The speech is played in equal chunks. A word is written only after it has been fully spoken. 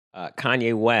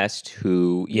Kanye West,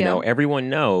 who, Yeah. everyone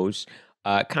knows.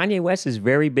 Kanye West is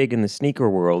very big in the sneaker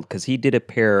world because he did a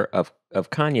pair of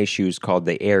Kanye shoes called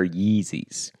the Air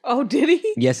Yeezys. Oh, did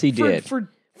he? Yes, he did.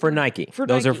 For Nike. for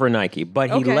Those are Nike. for Nike. But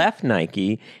he Okay. left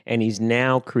Nike, and he's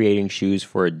now creating shoes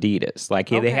for Adidas.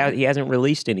 Like, Okay. he hasn't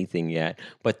released anything yet,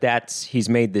 but he's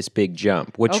made this big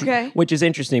jump, Okay. which is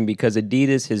interesting because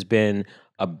Adidas has been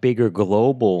a bigger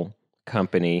global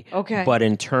company. Okay. But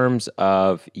in terms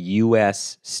of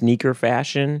U.S. sneaker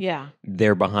fashion, Yeah.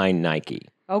 they're behind Nike.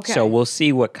 Okay. So we'll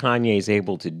see what Kanye's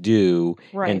able to do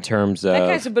in terms of... That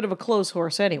guy's a bit of a close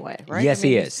horse anyway, right? Yes, I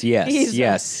mean, he is. Yes, he's,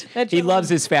 yes. that He gentleman- loves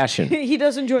his fashion. He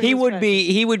does enjoy. He would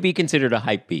fashion. be considered a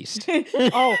hype beast.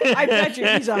 Oh, I bet you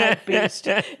he's a hype beast.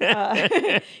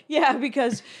 Yeah,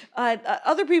 because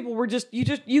other people were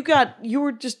you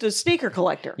were just a sneaker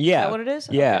collector. Yeah. Is that what it is?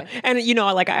 Yeah. Okay.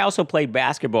 And I also played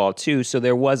basketball too, so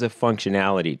there was a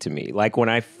functionality to me. Like when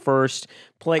I first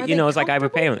played, Are they it's like I have a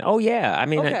pay. Oh yeah. I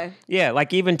mean, Okay. yeah,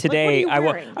 like even what are today you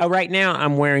wearing? right now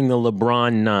I'm wearing the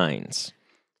LeBron 9s.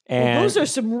 And Those are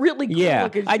some really cool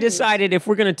looking shoes. I decided if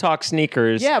we're gonna talk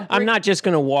sneakers, I'm not just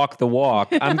gonna walk the walk.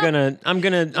 I'm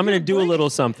gonna do a little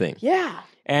something. Yeah.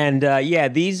 And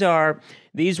these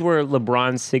were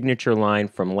LeBron's signature line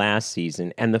from last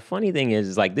season. And the funny thing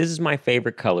is like this is my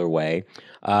favorite colorway.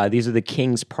 These are the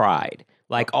King's Pride.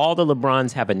 Like all the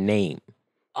LeBrons have a name.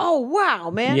 Oh wow,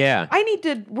 man! Yeah.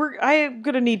 I'm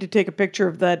gonna need to take a picture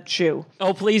of that shoe.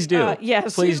 Oh, please do.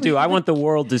 Yes. Please do. I want the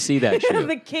world to see that shoe.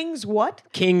 The King's what?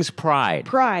 King's Pride.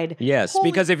 Pride. Yes,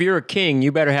 Holy- because if you're a king,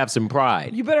 you better have some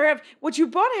pride. You better have what you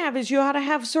ought to have is you ought to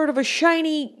have sort of a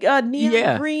shiny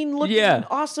neon green looking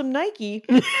awesome Nike.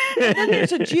 And then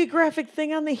there's a geographic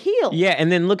thing on the heel. Yeah, and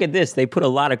then look at this. They put a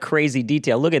lot of crazy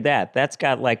detail. Look at that. That's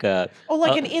got like an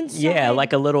inside. Yeah,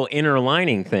 like a little inner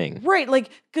lining thing. Right, like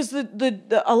because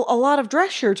a lot of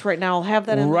dress shirts right now will have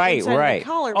that in the inside of the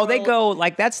collar. Oh, they go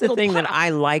like that's the thing that I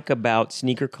like about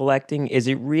sneaker collecting is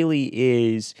it really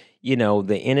is,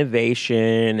 the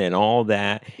innovation and all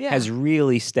that has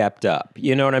really stepped up.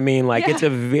 You know what I mean? Like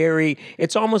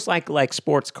it's almost like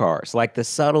sports cars, like the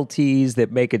subtleties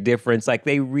that make a difference. Like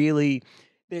they're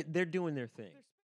doing their thing.